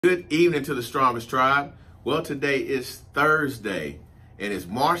Good evening to the Strongest Tribe. Well, today is Thursday and it's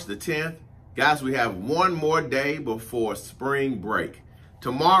March the 10th. Guys, we have one more day before spring break.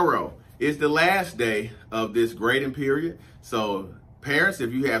 Tomorrow is the last day of this grading period. So parents,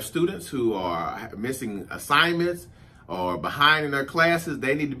 if you have students who are missing assignments or behind in their classes,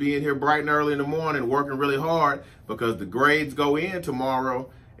 they need to be in here bright and early in the morning working really hard because the grades go in tomorrow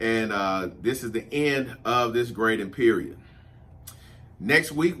and this is the end of this grading period.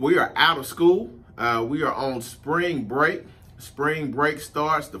 Next week, we are out of school. We are on spring break. Spring break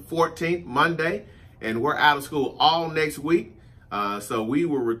starts the 14th, Monday, and we're out of school all next week. So we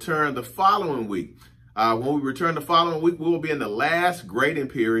will return the following week. When we return the following week, we will be in the last grading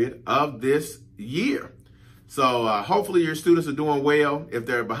period of this year. So hopefully your students are doing well. If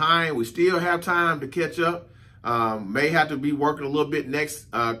they're behind, we still have time to catch up. May have to be working a little bit next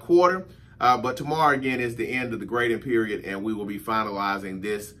quarter. But tomorrow, again, is the end of the grading period, and we will be finalizing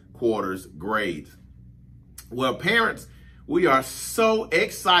this quarter's grades. Well, parents, we are so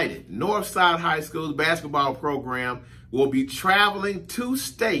excited. Northside High School's basketball program will be traveling to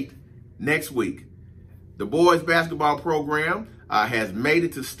state next week. The boys basketball program has made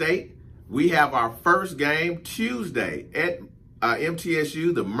it to state. We have our first game Tuesday at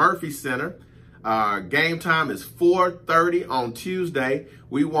MTSU, the Murphy Center. Game time is 4:30 on Tuesday.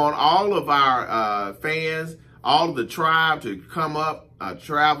 We want all of our fans, all of the tribe to come up,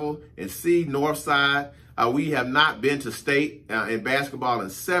 travel, and see Northside. We have not been to state in basketball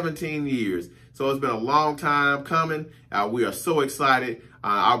in 17 years. So it's been a long time coming. We are so excited.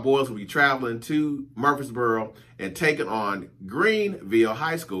 Our boys will be traveling to Murfreesboro and taking on Greenville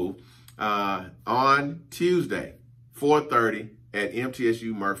High School on Tuesday, 4:30 at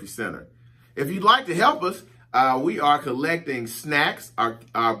MTSU Murphy Center. If you'd like to help us, we are collecting snacks.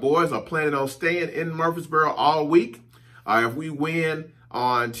 Our boys are planning on staying in Murfreesboro all week. If we win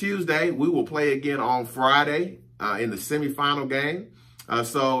on Tuesday, we will play again on Friday in the semifinal game.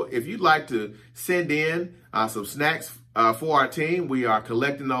 So if you'd like to send in some snacks for our team, we are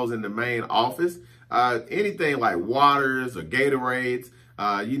collecting those in the main office. Anything like waters or Gatorades,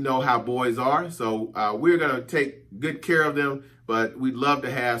 you know how boys are. So we're going to take good care of them, but we'd love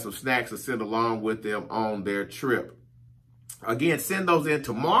to have some snacks to send along with them on their trip. Again, send those in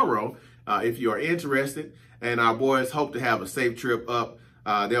tomorrow if you are interested, and our boys hope to have a safe trip up.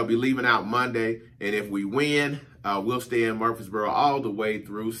 They'll be leaving out Monday, and if we win, we'll stay in Murfreesboro all the way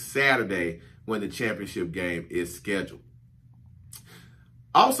through Saturday when the championship game is scheduled.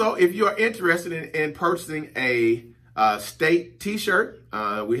 Also, if you are interested in purchasing a state t-shirt,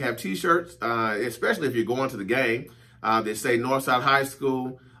 we have t-shirts, especially if you're going to the game, that say Northside High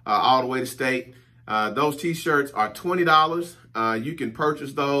School all the way to state. Those t-shirts are $20. You can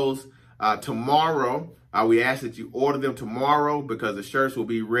purchase those tomorrow. We ask that you order them tomorrow because the shirts will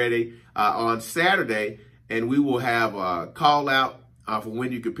be ready on Saturday, and we will have a call out for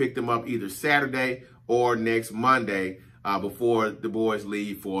when you can pick them up either Saturday or next Monday before the boys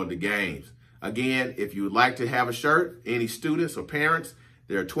leave for the games. Again, if you would like to have a shirt, any students or parents,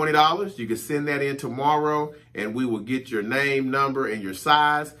 they're $20. You can send that in tomorrow, and we will get your name, number, and your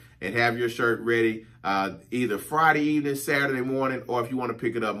size and have your shirt ready either Friday evening, Saturday morning, or if you want to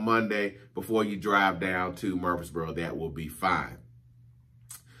pick it up Monday before you drive down to Murfreesboro, that will be fine.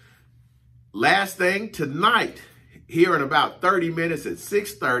 Last thing, tonight, here in about 30 minutes at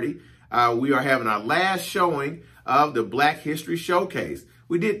 6:30, we are having our last showing of the Black History Showcase.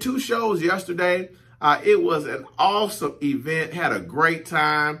 We did 2 shows yesterday. It was an awesome event, had a great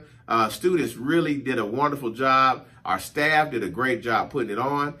time. Students really did a wonderful job. Our staff did a great job putting it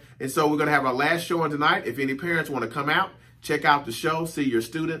on. And so we're going to have our last showing tonight. If any parents want to come out, check out the show, see your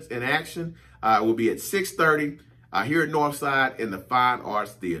students in action. It will be at 6:30 here at Northside in the Fine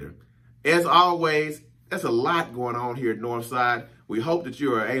Arts Theater. As always, there's a lot going on here at Northside. We hope that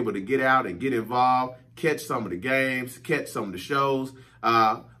you are able to get out and get involved, catch some of the games, catch some of the shows.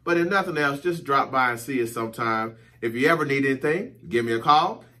 But if nothing else, just drop by and see us sometime. If you ever need anything, give me a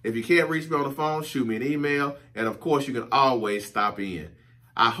call. If you can't reach me on the phone, shoot me an email. And of course, you can always stop in.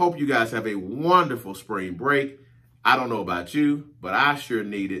 I hope you guys have a wonderful spring break. I don't know about you, but I sure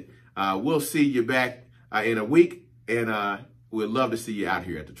need it. We'll see you back in a week, and we'd love to see you out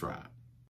here at the Tribe.